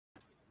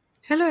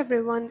Hello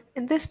everyone,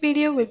 in this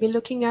video we'll be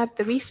looking at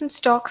the recent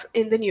stocks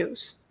in the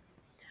news.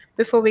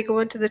 Before we go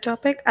into the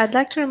topic, I'd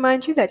like to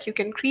remind you that you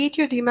can create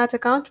your Demat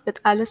account with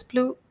Alice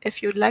Blue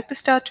if you'd like to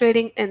start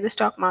trading in the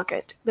stock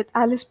market. With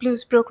Alice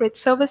Blue's brokerage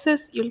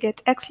services, you'll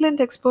get excellent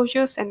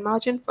exposures and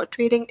margin for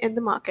trading in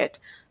the market.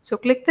 So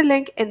click the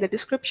link in the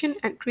description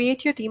and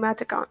create your Demat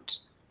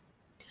account.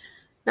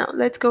 Now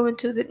let's go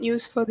into the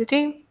news for the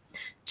day.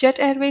 Jet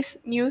Airways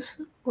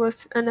news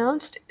was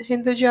announced.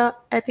 Hinduja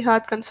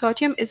Etihad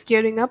Consortium is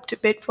gearing up to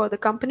bid for the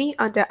company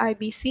under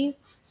IBC.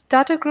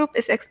 Tata Group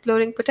is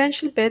exploring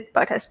potential bid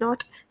but has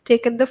not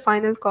taken the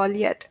final call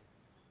yet.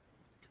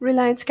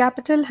 Reliance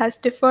Capital has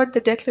deferred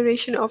the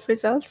declaration of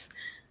results.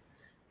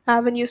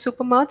 Avenue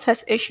Supermarts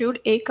has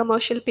issued a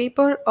commercial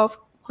paper of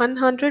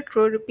 100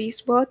 crore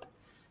rupees worth.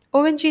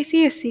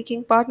 ONGC is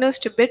seeking partners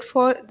to bid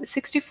for the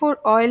 64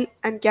 oil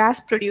and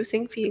gas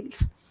producing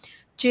fields.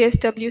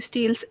 JSW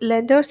Steel's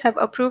lenders have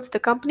approved the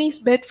company's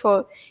bid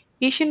for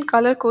Asian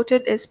Color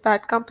Coated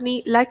Ispat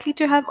Company, likely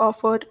to have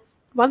offered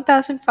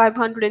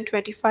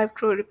 1,525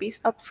 crore rupees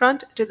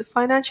upfront to the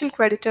financial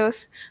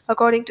creditors,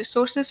 according to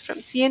sources from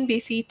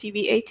CNBC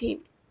TV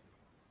 18.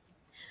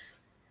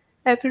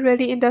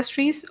 Everready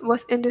Industries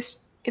was in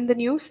the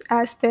news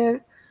as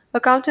their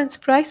accountants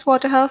Price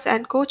Waterhouse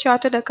and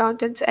Co-Chartered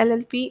Accountants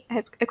LLP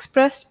have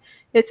expressed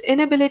its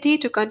inability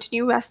to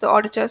continue as the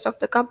auditors of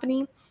the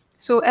company.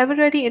 So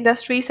Everready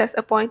Industries has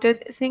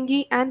appointed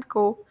Singhi and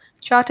Co.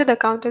 Chartered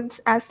Accountants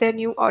as their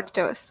new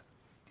auditors.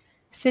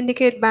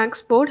 Syndicate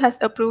Bank's board has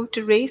approved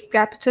to raise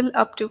capital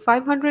up to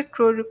 500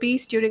 crore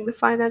rupees during the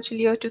financial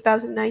year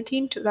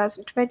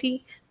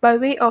 2019-2020 by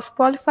way of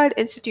qualified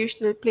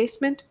institutional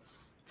placement,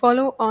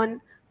 follow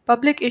on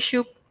public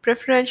issue,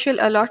 preferential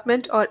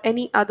allotment or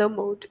any other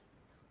mode.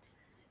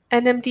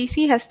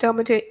 NMDC has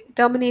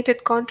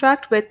terminated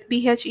contract with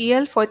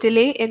BHEL for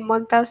delay in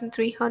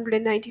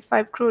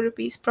 1,395 crore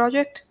rupees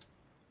project.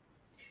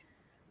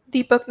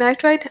 Deepak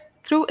Nitrite,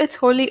 through its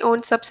wholly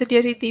owned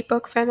subsidiary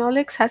Deepak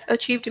Phenolics, has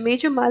achieved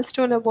major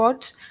milestone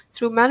awards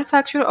through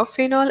manufacture of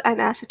phenol and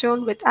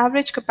acetone with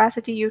average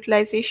capacity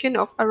utilization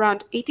of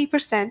around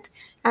 80%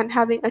 and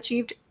having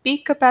achieved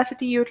peak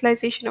capacity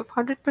utilization of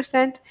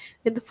 100%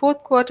 in the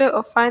fourth quarter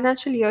of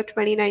financial year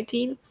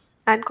 2019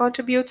 and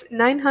contributes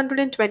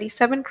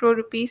 927 crore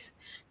rupees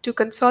to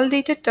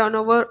consolidated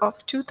turnover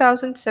of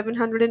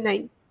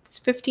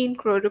 2,715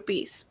 crore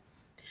rupees.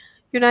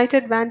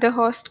 United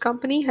Vanderhorst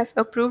Company has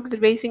approved the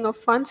raising of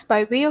funds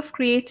by way of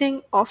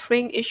creating,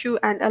 offering, issue,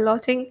 and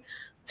allotting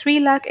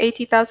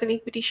 3,80,000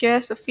 equity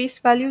shares of face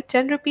value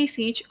 10 rupees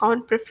each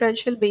on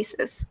preferential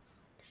basis.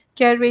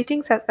 Care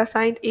Ratings has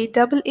assigned a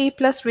double A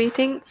plus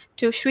rating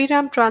to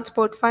Shriram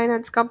Transport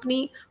Finance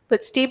Company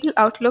with stable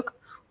outlook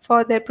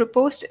for their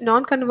proposed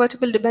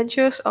non-convertible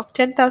debentures of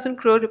 10,000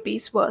 crore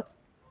rupees worth.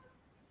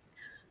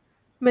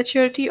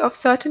 Maturity of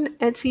certain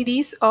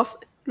NCDs of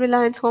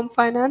Reliance Home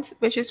Finance,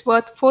 which is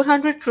worth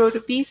 400 crore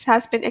rupees,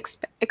 has been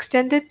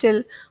extended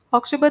till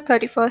October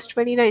 31st,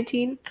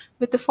 2019,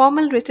 with the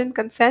formal written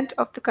consent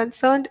of the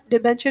concerned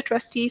debenture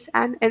trustees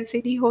and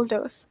NCD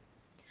holders.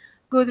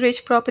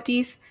 Godrej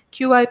Properties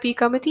QIP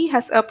committee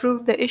has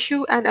approved the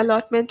issue and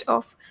allotment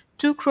of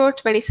 2 crore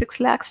 26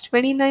 lakhs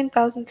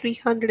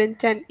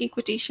 29,310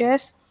 equity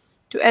shares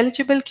to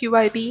eligible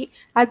QIB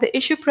at the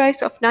issue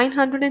price of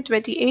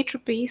 928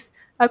 rupees,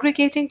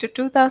 aggregating to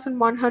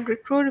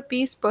 2,100 crore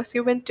rupees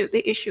pursuant to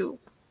the issue.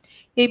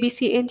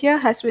 ABC India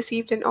has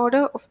received an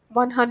order of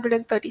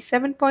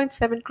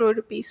 137.7 crore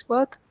rupees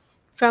worth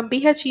from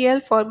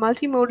BHEL for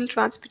multimodal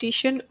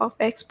transportation of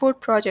export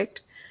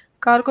project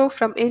cargo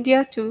from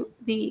India to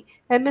the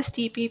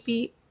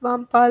MSTPP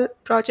Vampal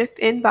project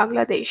in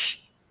Bangladesh.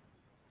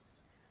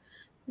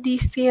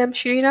 DCM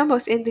Shriram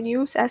was in the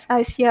news as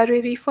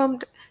ICRA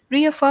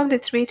reaffirmed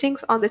its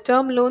ratings on the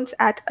term loans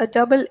at a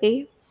double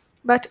A,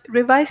 but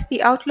revised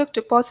the outlook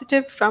to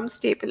positive from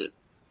stable.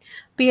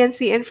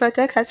 PNC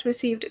Infratech has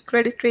received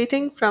credit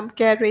rating from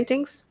Care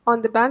Ratings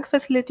on the bank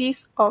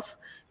facilities of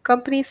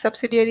company's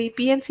subsidiary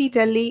PNC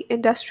Delhi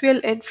Industrial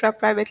Infra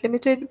Private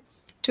Limited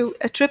to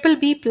a triple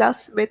B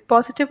plus with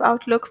positive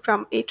outlook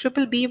from a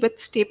triple B with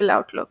stable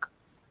outlook.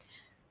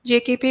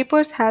 JK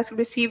Papers has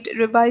received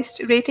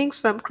revised ratings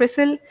from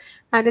CRISIL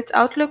and its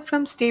outlook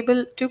from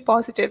stable to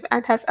positive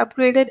and has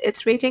upgraded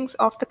its ratings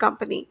of the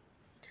company.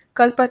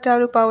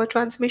 Kalpataru Power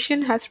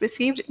Transmission has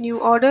received new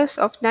orders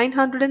of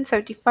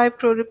 975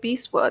 crore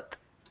rupees worth.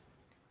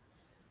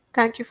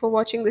 Thank you for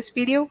watching this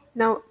video.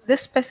 Now,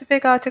 this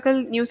specific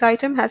article news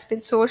item has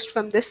been sourced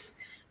from this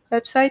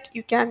website.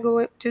 You can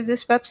go to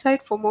this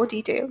website for more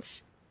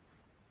details.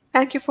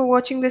 Thank you for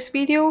watching this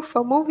video.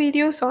 For more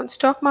videos on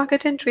stock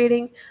market and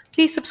trading,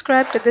 please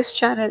subscribe to this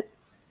channel.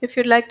 If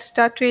you'd like to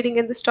start trading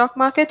in the stock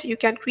market, you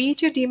can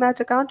create your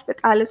Demat account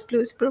with Alice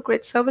Blue's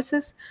brokerage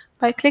services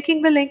by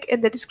clicking the link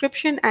in the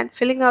description and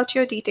filling out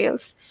your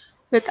details.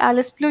 With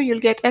Alice Blue, you'll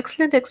get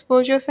excellent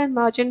exposures and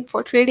margin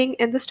for trading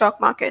in the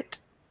stock market.